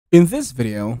In this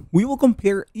video, we will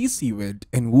compare Ecwid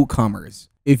and WooCommerce.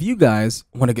 If you guys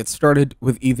want to get started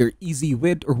with either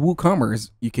Ecwid or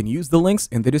WooCommerce, you can use the links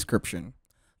in the description.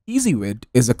 Ecwid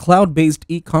is a cloud-based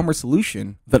e-commerce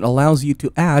solution that allows you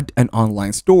to add an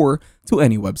online store to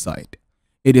any website.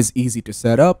 It is easy to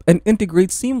set up and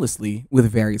integrate seamlessly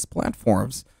with various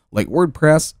platforms like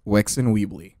WordPress, Wix, and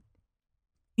Weebly.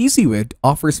 Ecwid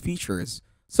offers features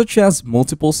such as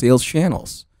multiple sales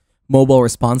channels, mobile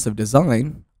responsive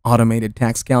design, automated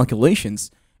tax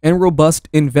calculations, and robust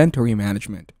inventory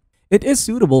management. It is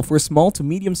suitable for small to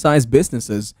medium-sized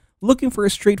businesses looking for a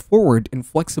straightforward and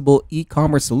flexible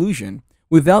e-commerce solution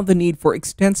without the need for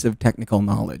extensive technical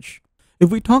knowledge. If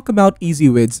we talk about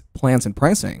Ecwid's plans and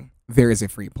pricing, there is a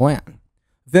free plan.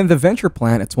 Then the venture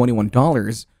plan at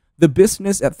 $21, the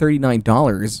business at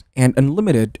 $39, and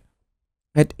unlimited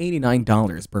at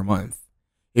 $89 per month.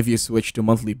 If you switch to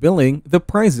monthly billing, the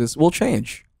prices will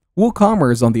change.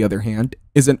 WooCommerce, on the other hand,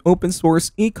 is an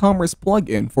open-source e-commerce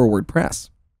plugin for WordPress.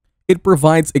 It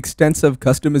provides extensive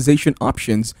customization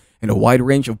options and a wide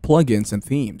range of plugins and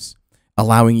themes,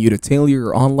 allowing you to tailor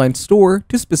your online store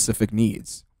to specific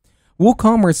needs.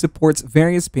 WooCommerce supports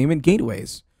various payment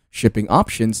gateways, shipping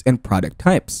options, and product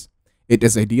types. It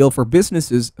is ideal for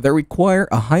businesses that require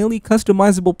a highly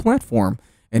customizable platform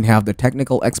and have the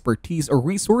technical expertise or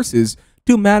resources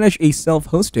to manage a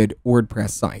self-hosted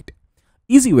WordPress site.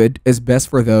 Ecwid is best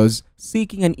for those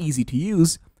seeking an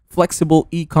easy-to-use, flexible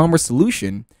e-commerce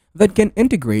solution that can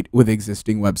integrate with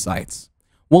existing websites,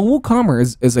 while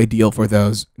WooCommerce is ideal for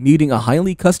those needing a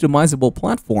highly customizable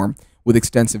platform with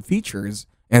extensive features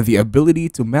and the ability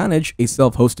to manage a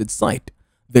self-hosted site.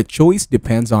 The choice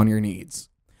depends on your needs.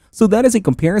 So that is a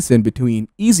comparison between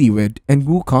Ecwid and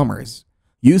WooCommerce.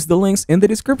 Use the links in the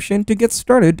description to get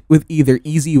started with either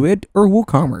Ecwid or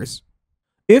WooCommerce.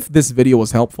 If this video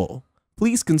was helpful,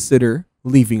 please consider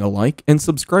leaving a like and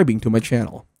subscribing to my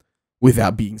channel. With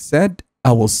that being said,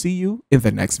 I will see you in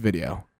the next video.